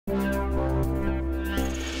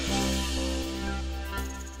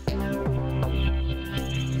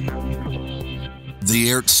The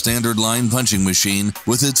Ehrt standard line punching machine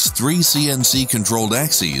with its 3 CNC-controlled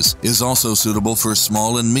axes is also suitable for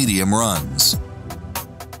small and medium runs.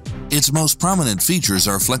 Its most prominent features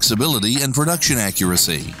are flexibility and production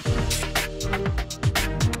accuracy.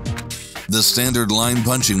 The standard line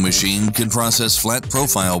punching machine can process flat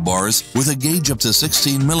profile bars with a gauge up to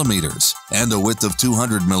 16 mm and a width of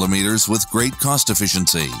 200 mm with great cost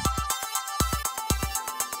efficiency.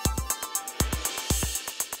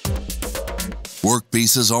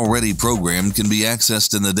 Workpieces already programmed can be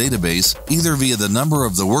accessed in the database either via the number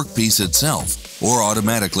of the workpiece itself or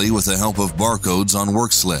automatically with the help of barcodes on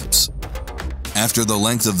work slips. After the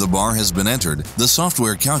length of the bar has been entered, the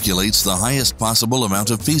software calculates the highest possible amount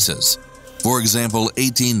of pieces. For example,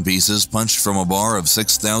 18 pieces punched from a bar of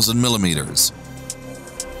 6,000 millimeters.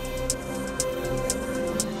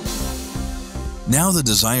 Now the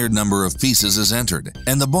desired number of pieces is entered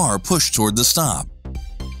and the bar pushed toward the stop.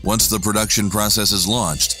 Once the production process is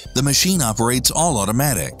launched, the machine operates all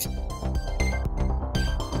automatic.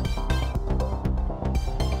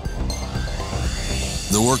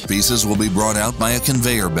 The workpieces will be brought out by a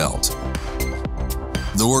conveyor belt.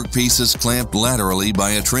 The workpiece is clamped laterally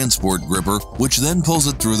by a transport gripper, which then pulls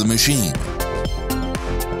it through the machine.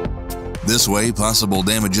 This way, possible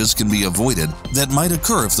damages can be avoided that might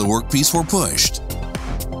occur if the workpiece were pushed.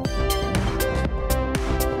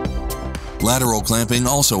 Lateral clamping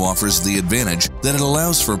also offers the advantage that it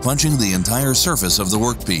allows for punching the entire surface of the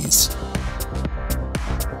workpiece.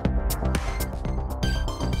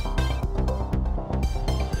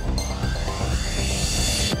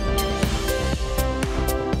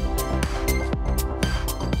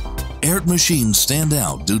 Ehrt machines stand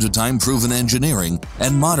out due to time-proven engineering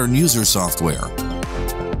and modern user software.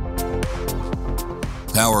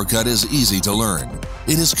 Power cut is easy to learn.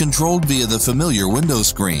 It is controlled via the familiar window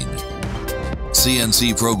screen.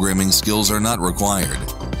 CNC programming skills are not required.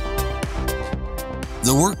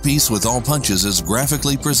 The workpiece with all punches is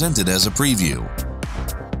graphically presented as a preview.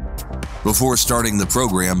 Before starting the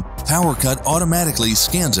program, Power Cut automatically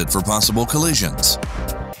scans it for possible collisions.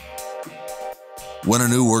 When a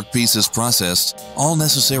new workpiece is processed, all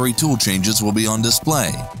necessary tool changes will be on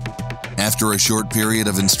display. After a short period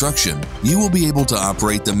of instruction, you will be able to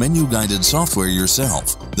operate the menu-guided software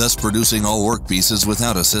yourself, thus producing all workpieces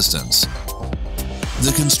without assistance.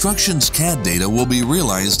 The construction's CAD data will be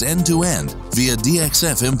realized end-to-end via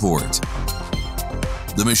DXF import.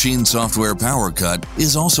 The machine software Power Cut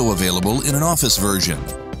is also available in an office version.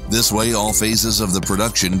 This way, all phases of the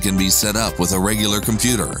production can be set up with a regular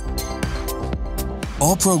computer.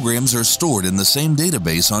 All programs are stored in the same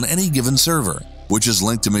database on any given server, which is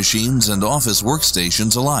linked to machines and office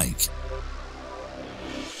workstations alike.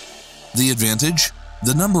 The advantage?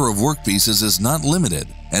 The number of workpieces is not limited,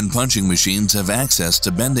 and punching machines have access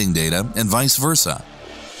to bending data and vice versa,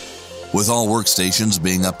 with all workstations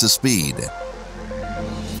being up to speed.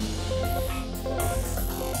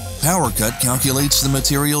 Power Cut calculates the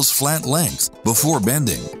material's flat length before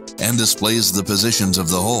bending and displays the positions of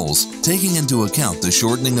the holes, taking into account the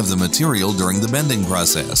shortening of the material during the bending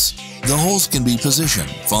process. The holes can be positioned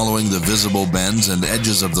following the visible bends and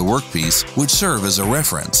edges of the workpiece, which serve as a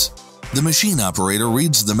reference. The machine operator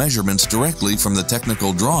reads the measurements directly from the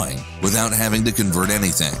technical drawing without having to convert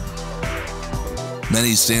anything.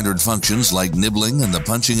 Many standard functions like nibbling and the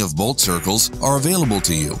punching of bolt circles are available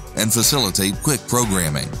to you and facilitate quick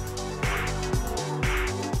programming.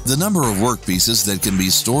 The number of workpieces that can be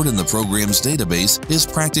stored in the program's database is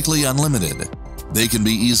practically unlimited. They can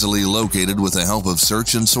be easily located with the help of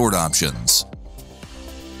search and sort options.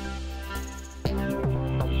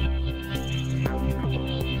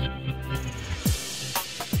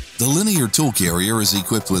 The linear tool carrier is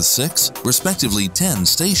equipped with 6, respectively 10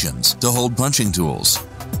 stations to hold punching tools.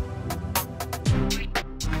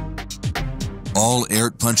 All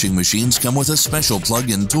Ehrt punching machines come with a special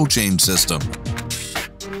plug-in tool change system.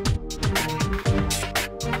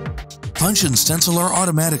 Punch and stencil are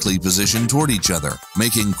automatically positioned toward each other,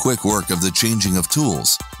 making quick work of the changing of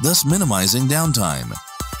tools, thus minimizing downtime.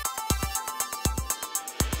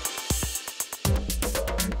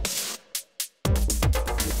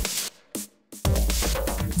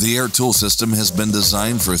 The Ehrt tool system has been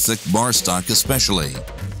designed for thick bar stock especially.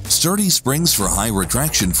 Sturdy springs for high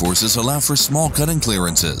retraction forces allow for small cutting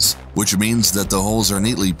clearances, which means that the holes are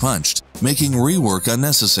neatly punched, making rework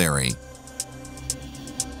unnecessary.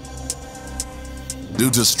 Due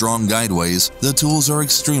to strong guideways, the tools are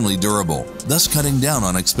extremely durable, thus cutting down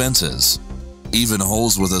on expenses. Even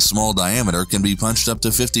holes with a small diameter can be punched up to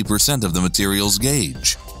 50% of the material's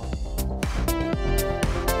gauge.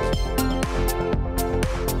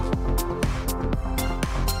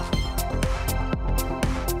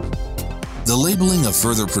 The labeling of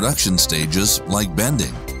further production stages, like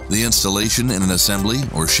bending, the installation in an assembly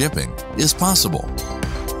or shipping, is possible.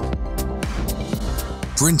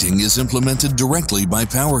 Printing is implemented directly by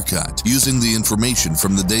PowerCut using the information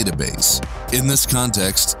from the database. In this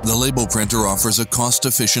context, the label printer offers a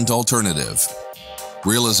cost-efficient alternative.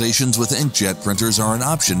 Realizations with inkjet printers are an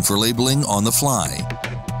option for labeling on the fly.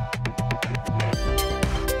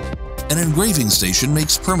 An engraving station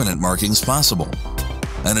makes permanent markings possible.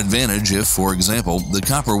 An advantage if, for example, the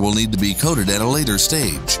copper will need to be coated at a later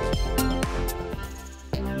stage.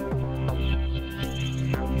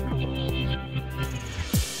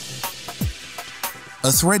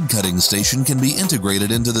 A thread cutting station can be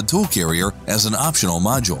integrated into the tool carrier as an optional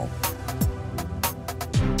module.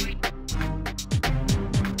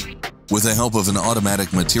 With the help of an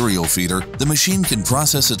automatic material feeder, the machine can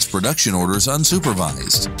process its production orders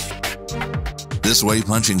unsupervised. This way,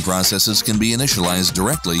 punching processes can be initialized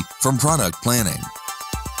directly from product planning.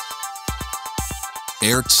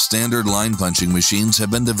 Ehrt standard line punching machines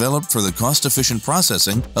have been developed for the cost-efficient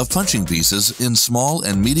processing of punching pieces in small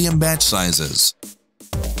and medium batch sizes.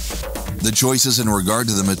 The choices in regard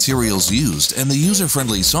to the materials used and the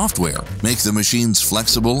user-friendly software make the machines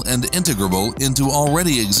flexible and integrable into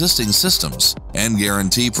already existing systems and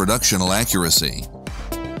guarantee productional accuracy.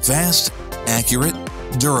 Fast, accurate,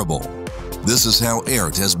 durable. This is how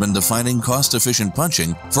Ehrt has been defining cost-efficient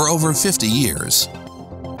punching for over 50 years.